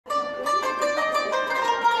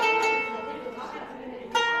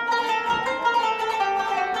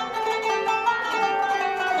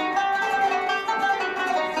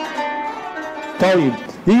طيب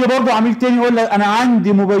يجي برضه عميل تاني يقول لك انا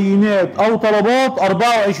عندي مبينات او طلبات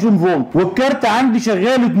 24 فولت والكارت عندي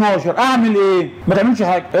شغال 12، اعمل ايه؟ ما تعملش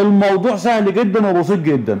حاجه، الموضوع سهل جدا وبسيط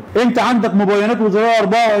جدا. انت عندك مبينات وزراير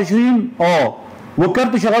 24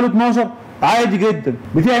 والكارت شغال 12 عادي جدا.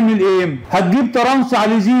 بتعمل ايه؟ هتجيب ترانس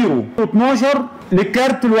على 0 12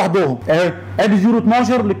 للكارت لوحدهم اهي، ادي 0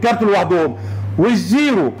 12 للكارت لوحدهم،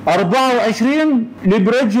 والزيرو 24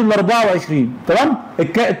 لبريدج ال 24. تمام؟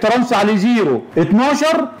 الترانس عليه 0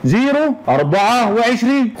 12 0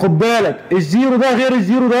 24. خد بالك الزيرو ده غير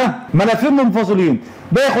الزيرو ده، ملفين منفصلين،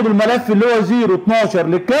 باخد الملف اللي هو 0 12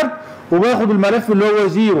 للكارت وباخد الملف اللي هو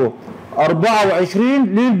 0 24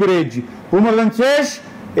 للبريدج. وما بنساش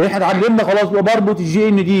احنا اتعلمنا خلاص بربط الجي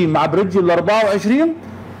ان دي مع بريدج ال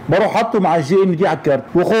 24، بروح حاطه مع الجي ان دي على الكارت،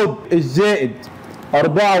 وخد الزائد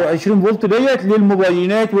 24 فولت ديت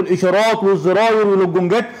للمبينات والاشارات والزراير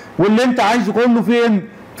والجونجات واللي انت عايزه كله فين؟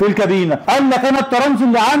 في الكابينه. قال لك انا الترانس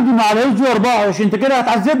اللي عندي ما عليهوش 24، انت كده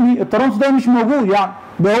هتعذبني، الترانس ده مش موجود يعني،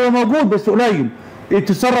 ده هو موجود بس قليل.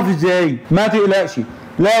 تتصرف ازاي؟ ما تقلقش،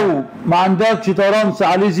 لو ما عندكش ترانس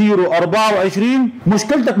عليه 0 24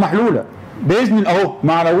 مشكلتك محلوله باذن الله اهو،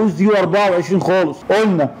 ما عليهوش 0 24 خالص.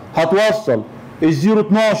 قلنا هتوصل الزيرو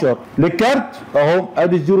 12 للكارت اهو،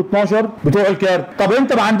 ادي الزيرو 12 بتوع الكارت. طب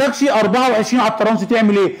انت ما عندكش 24 على الترانس،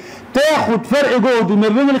 تعمل ايه؟ تاخد فرق جهد ما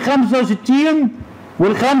بين ال 65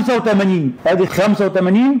 وال 85، ادي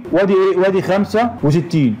 85 وادي ايه؟ وادي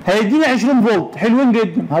 65 هيديني 20 فولت حلوين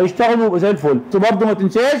جدا، هيشتغلوا زي الفل. بس برضه ما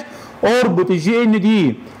تنساش اربط الجي ان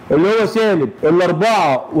دي اللي هو سالب ال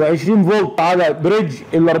 24 فولت على بريدج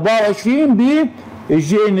ال 24 ب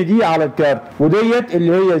الجي ان دي على الكارت، وديت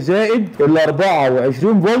اللي هي زائد ال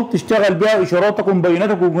 24 فولت تشتغل بيها اشاراتك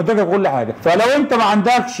ومبيناتك ومنتجك وكل حاجه. فلو انت ما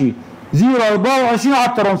عندكش 0 24 على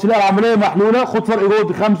الترانس، لا العمليه محلوله، خد فرق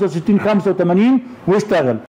جهد 65 85 واشتغل.